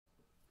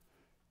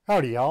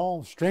Howdy,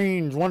 y'all.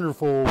 Strange,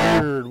 wonderful,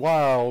 weird,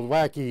 wild,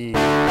 wacky.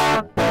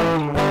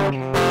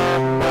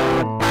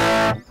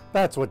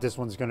 That's what this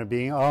one's going to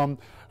be.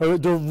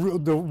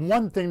 The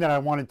one thing that I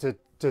wanted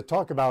to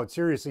talk about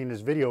seriously in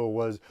this video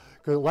was,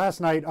 because last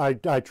night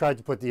I tried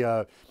to put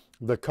the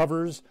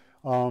covers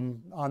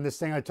on this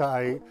thing.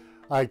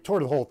 I tore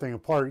the whole thing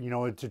apart, you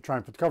know, to try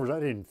and put the covers. I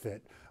didn't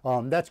fit.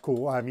 That's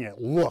cool. I mean,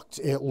 it looked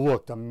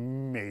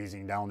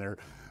amazing down there,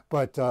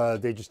 but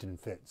they just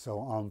didn't fit.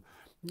 So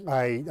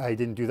I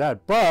didn't do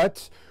that.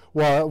 But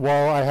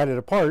while I had it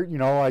apart, you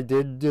know, I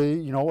did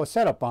you know, a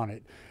setup on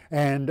it.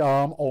 And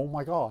oh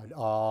my God,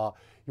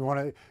 you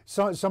want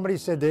to? Somebody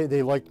said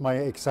they liked my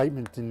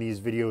excitement in these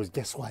videos.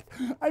 Guess what?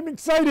 I'm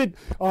excited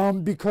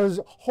because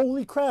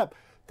holy crap!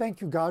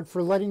 Thank you, God,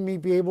 for letting me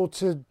be able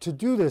to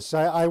do this.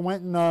 I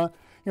went and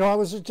you know, I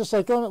was just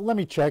like, oh, let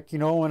me check, you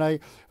know, and I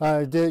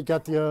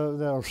got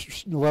the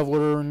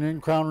leveler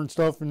and crowner and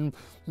stuff, and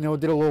you know,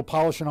 did a little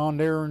polishing on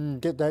there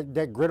and get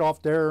that grit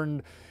off there,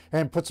 and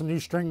put some new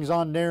strings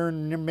on there,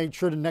 and made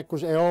sure the neck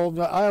was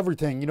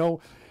everything, you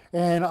know.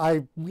 And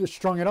I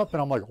strung it up,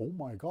 and I'm like, oh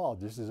my God,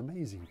 this is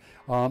amazing.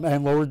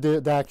 And lowered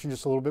the action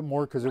just a little bit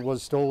more because it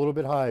was still a little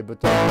bit high. But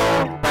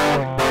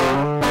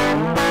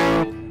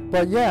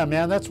yeah,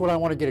 man, that's what I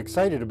want to get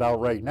excited about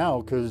right now,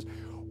 because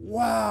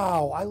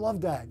wow, I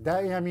love that.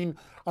 I mean,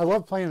 I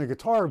love playing the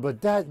guitar,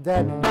 but that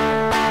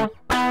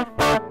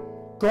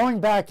going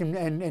back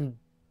and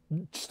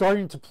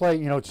starting to play,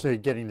 you know, to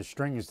getting the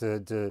strings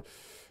to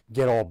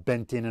get all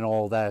bent in and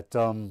all that.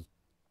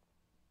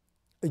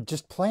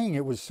 Just playing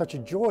it was such a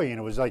joy, and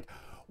it was like,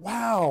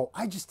 wow,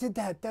 I just did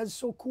that. That's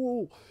so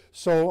cool.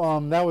 So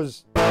that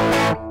was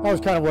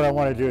kind of what I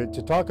wanted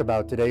to talk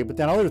about today. But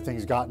then other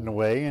things got in the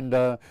way, and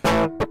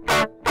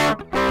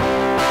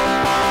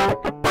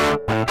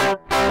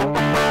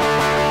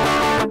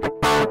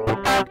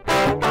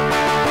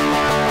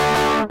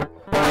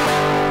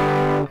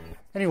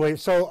anyway,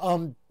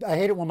 so I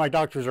hate it when my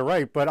doctors are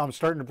right, but I'm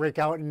starting to break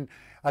out, and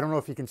I don't know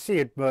if you can see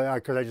it, but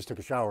because I just took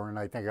a shower and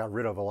I think I got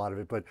rid of a lot of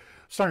it, but I'm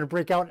starting to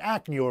break out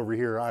acne over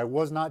here. I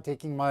was not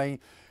taking my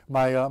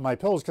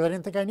pills because I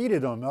didn't think I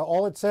needed them.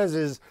 All it says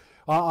is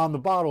on the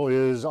bottle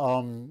is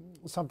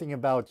something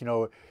about, you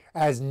know,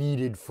 as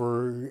needed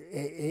for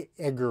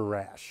egger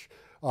rash.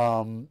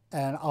 And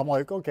I'm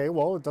like, okay,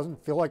 well, it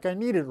doesn't feel like I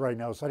need it right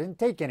now, so I didn't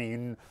take any.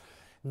 And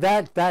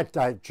that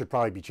should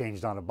probably be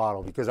changed on a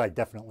bottle because I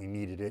definitely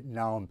needed it.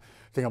 Now I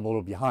think I'm a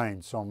little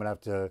behind, so I'm gonna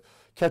have to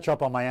catch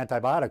up on my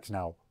antibiotics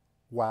now.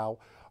 Wow.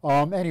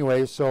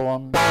 Anyway,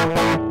 so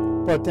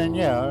but then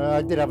yeah,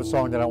 I did have a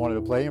song that I wanted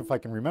to play if I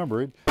can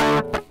remember it.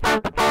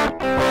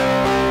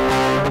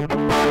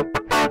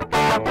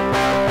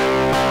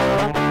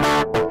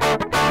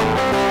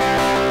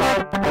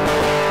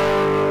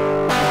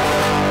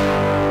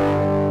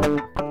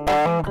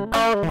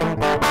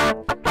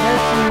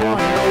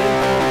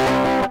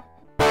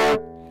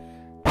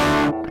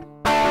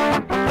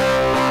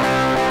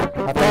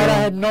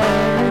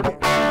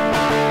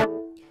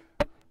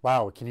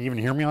 Wow, can you even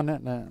hear me on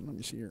that? Nah, let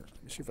me see here.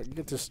 Let me see if I can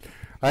get this.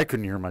 I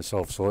couldn't hear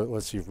myself, so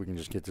let's see if we can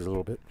just get this a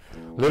little bit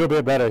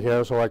better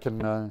here, so I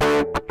can. I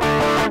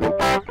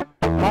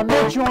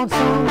met you on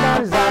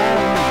somebody's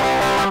island.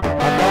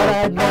 I thought I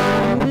had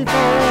known you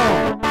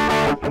before.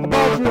 I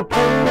bought you a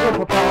plate of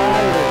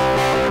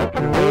papaya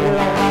and waited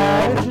all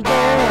night at your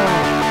door.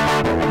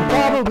 You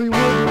probably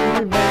wouldn't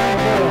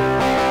remember.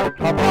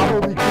 I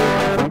probably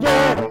couldn't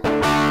forget.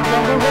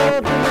 From the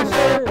love in the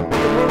sand, from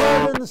the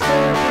love in the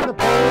sand, and the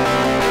poison.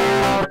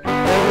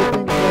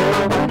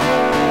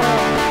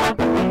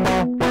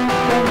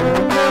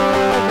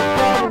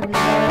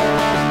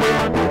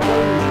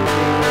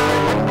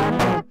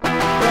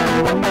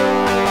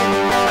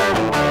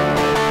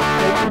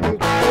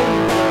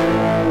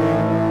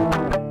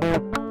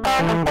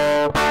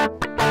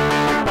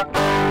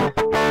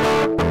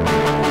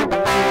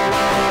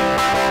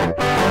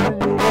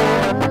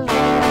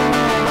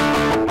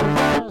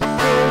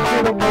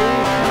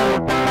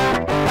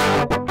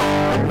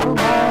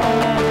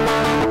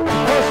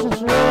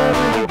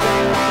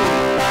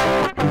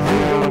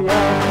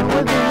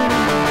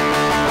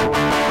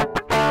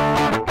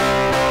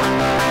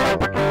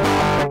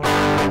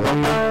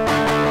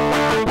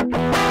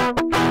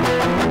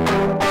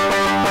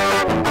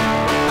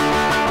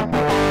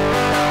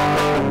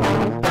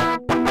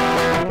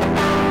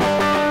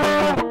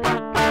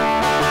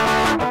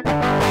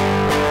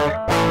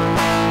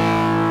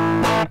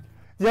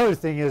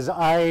 Thing is,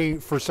 I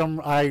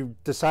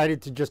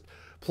decided to just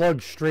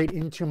plug straight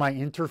into my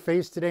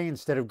interface today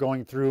instead of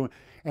going through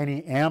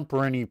any amp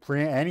or anything.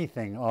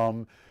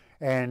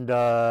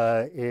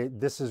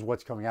 This is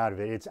what's coming out of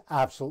it. It's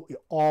absolutely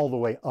all the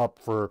way up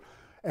for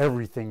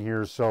everything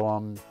here. So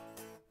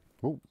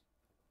ooh,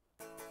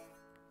 what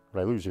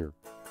did I lose here?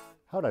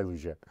 How did I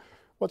lose yet?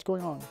 What's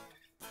going on?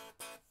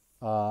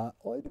 All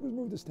I did was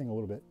move this thing a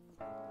little bit.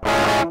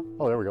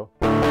 Oh, there we go.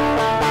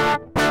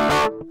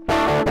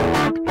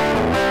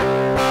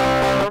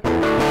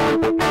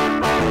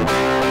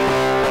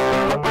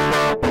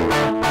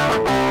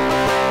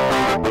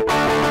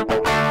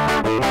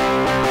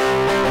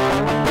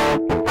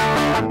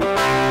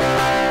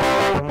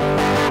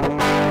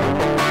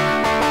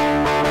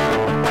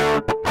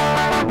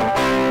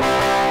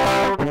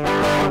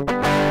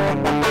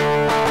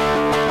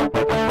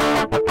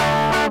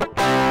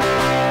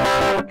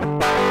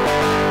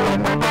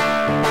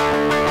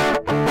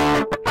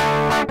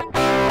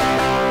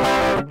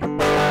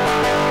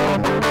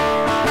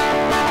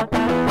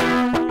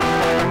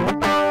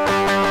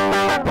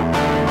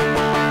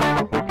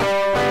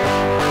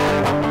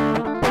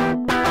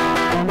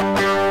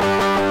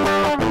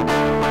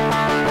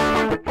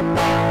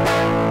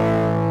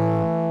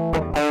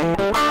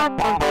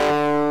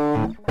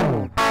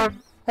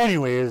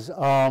 Anyways,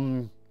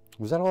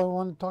 was that all I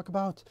wanted to talk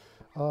about?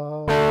 I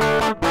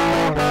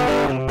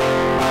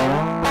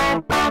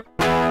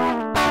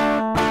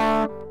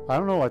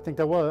don't know. I think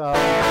that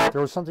was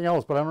there was something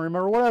else, but I don't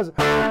remember what it was.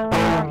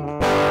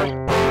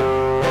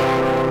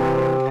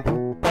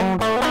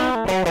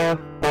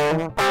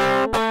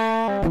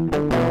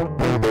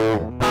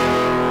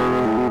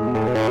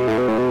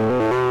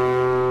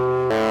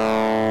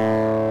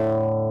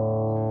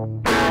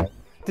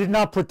 Did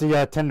not put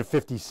the 10 to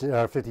 50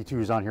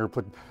 52s on here.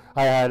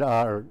 I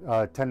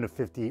had 10 to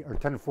 50 or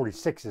 10 to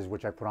 46s,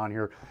 which I put on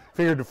here.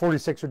 Figured the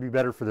 46 would be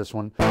better for this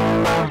one. But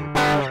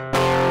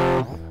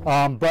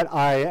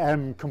I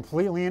am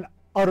completely and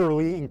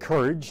utterly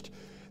encouraged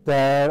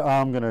that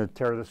I'm gonna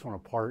tear this one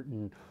apart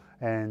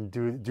and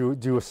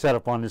do a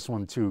setup on this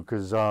one too.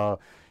 Because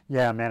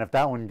yeah, man, if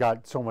that one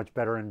got so much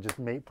better and just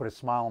put a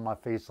smile on my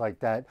face like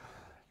that,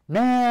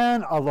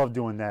 man, I love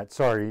doing that.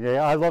 Sorry,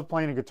 I love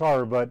playing a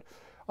guitar, but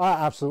I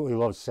absolutely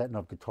love setting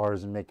up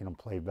guitars and making them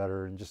play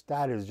better, and just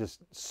that is just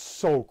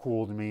so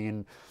cool to me.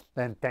 And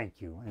thank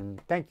you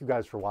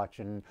guys for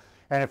watching.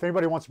 And if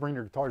anybody wants to bring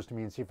their guitars to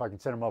me and see if I can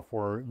set them up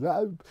for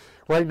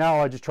right now,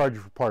 I just charge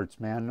you for parts,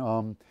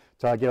 man.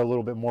 So I get a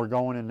little bit more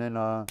going, and then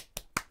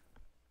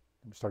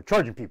start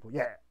charging people.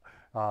 Yeah.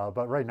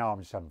 But right now I'm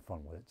just having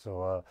fun with it.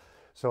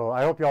 So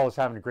I hope y'all is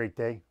having a great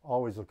day.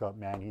 Always look up,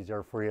 man. He's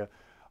there for you.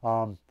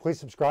 Please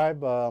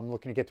subscribe. I'm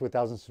looking to get to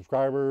 1,000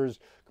 subscribers.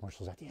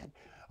 Commercials at the end.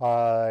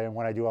 And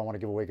when I do, I want to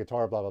give away a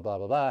guitar, blah, blah, blah,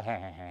 blah,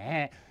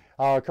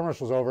 blah.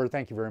 Commercial's over.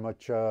 Thank you very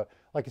much.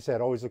 Like I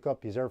said, always look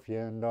up. He's there for you.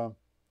 And I'll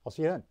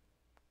see you then.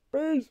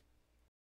 Peace.